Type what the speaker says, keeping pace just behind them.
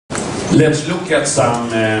Let's look at some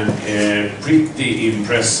pretty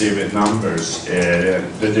impressive numbers. The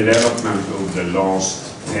development over the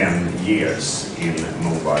last 10 years in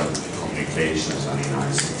mobile communications and in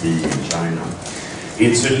ICT in China.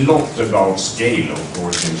 It's a lot about scale, of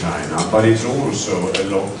course, in China, but it's also a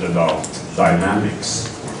lot about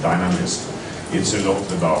dynamism. It's a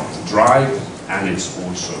lot about drive, and it's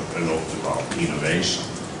also a lot about innovation.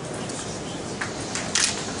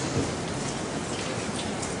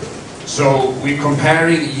 So we're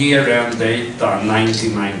comparing year-end data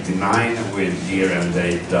 1999 with year-end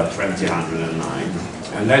data 2009.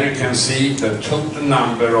 And then you can see the total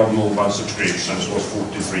number of mobile subscriptions was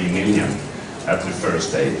 43 million at the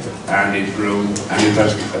first date. And it grew,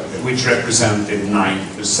 which represented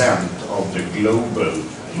 9% of the global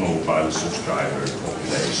mobile subscriber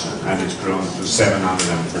population. And it's grown to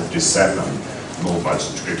 747 mobile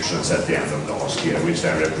subscriptions at the end of last year, which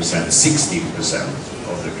then represents 16%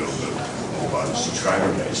 of the global mobile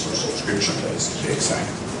subscriber base, or subscription base to be exact.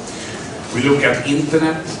 We look at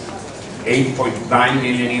internet, 8.9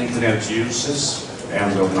 million internet users,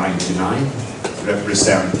 end of 99,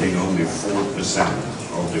 representing only 4%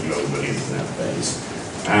 of the global internet base.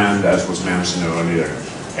 And as was mentioned earlier,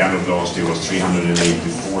 end of last year was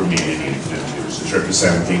 384 million internet users,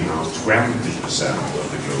 representing now 20% of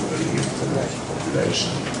the global internet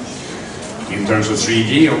population. In terms of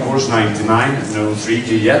 3G, of course, 99, no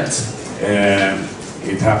 3G yet.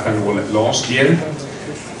 It happened all last year.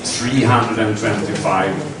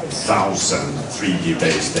 325,000 3G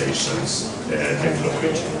base stations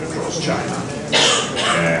deployed across China,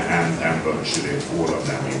 and virtually all of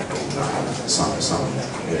them in some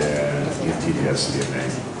in TD-SCDMA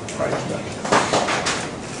right back.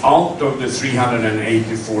 Out of the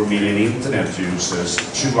 384 million internet users,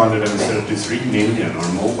 233 million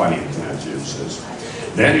are mobile internet users.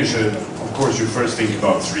 Then you should, of course, you first think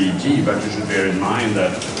about 3G, but you should bear in mind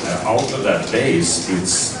that out of that base,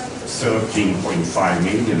 it's 13.5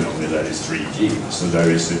 million only that is 3G. So there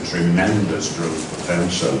is a tremendous growth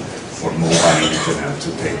potential for mobile internet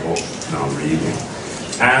to take off now, really.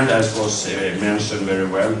 And as was mentioned very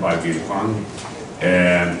well by Bill Huang,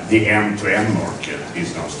 the M2M market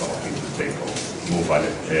is now starting to take off.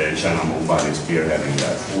 China Mobile is spearheading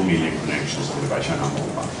that, 4 million connections only by China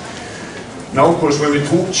Mobile. Now, of course, when we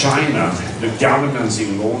talk China, the government's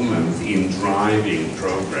involvement in driving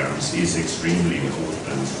programs is extremely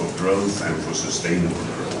important for growth and for sustainable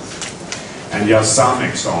growth. And just some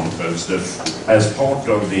examples, as part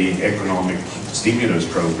of the economic stimulus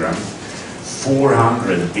program,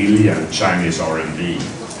 400 billion Chinese RMB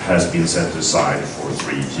has been set aside for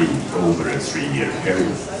 3G over a 3-year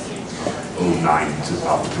period, 09 to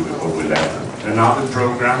up to 11. Another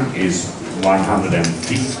program is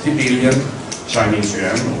 150 billion Chinese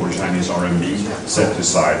yuan or Chinese RMB set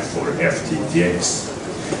aside for FTTX.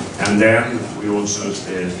 And then we also,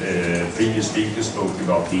 previous speakers spoke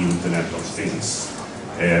about the Internet of Things,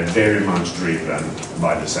 very much driven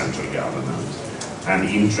by the central government. And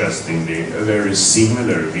interestingly, a very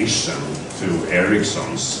similar vision to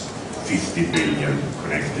Ericsson's 50 billion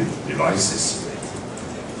connected devices.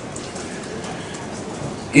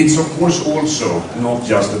 It's of course also not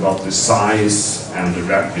just about the size and the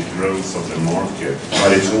rapid growth of the market,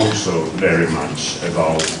 but it's also very much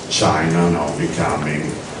about China now becoming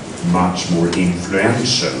much more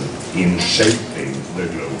influential in shaping the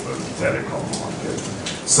global telecom market.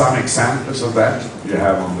 Some examples of that you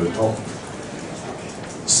have on the top.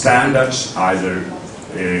 Standards either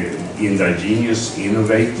indigenous,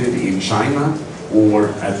 innovated in China,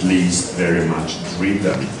 or at least very much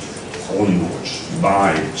driven onwards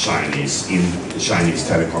by Chinese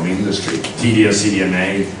telecom industry.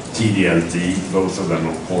 TD-SCDMA, TD-LT, both of them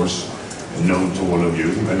of course known to all of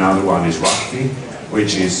you. Another one is Wi-Fi,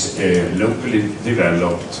 which is a locally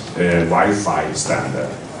developed Wi-Fi standard,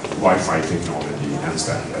 Wi-Fi technology and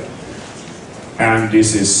standard. And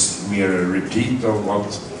this is mere a repeat of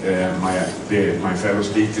what my fellow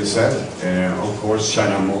speaker said. Of course,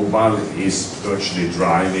 China Mobile is virtually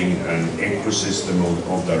driving an ecosystem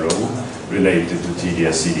of their own related to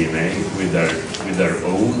TD-SCDMA with their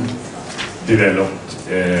own developed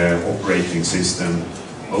operating system,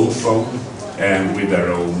 Olsson, and with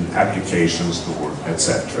their own application store,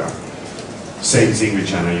 etc. Same thing with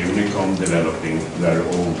China Unicom developing their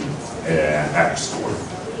own app store.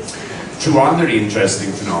 Two other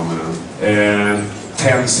interesting phenomena.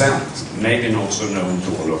 Tencent, maybe not so known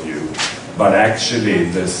to all of you, but actually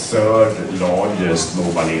the third largest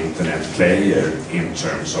mobile internet player in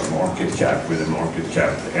terms of market cap, with a market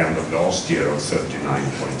cap end of last year of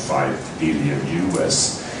 39.5 billion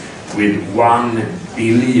US, with 1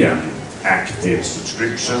 billion active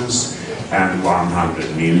subscriptions and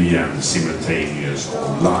 100 million simultaneous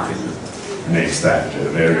online. Makes that a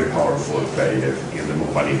very powerful player in the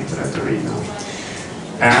mobile internet arena.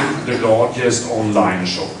 And the largest online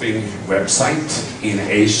shopping website in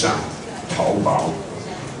Asia, Taobao,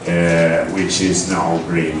 which is now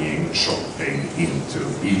bringing shopping into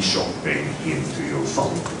e-shopping into your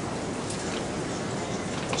phone.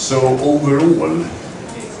 So overall,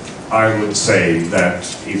 I would say that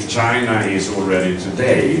if China is already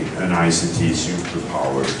today an ICT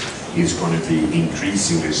superpower, it's going to be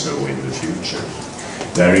increasingly so in the future.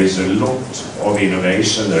 There is a lot of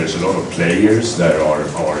innovation, there is a lot of players. There are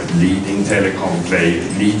leading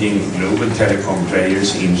global telecom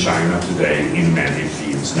players in China today in many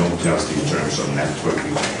fields, not just in terms of network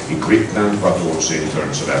equipment, but also in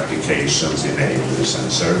terms of applications, enablers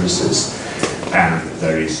and services. And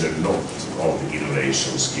there is a lot of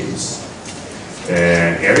innovation skills.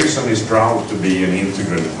 Ericsson is proud to be an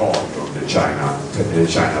integral part of the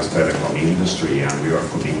China's telecom industry, and we are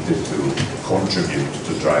committed to contribute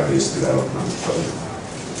to drive this development further.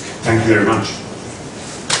 Thank you very much.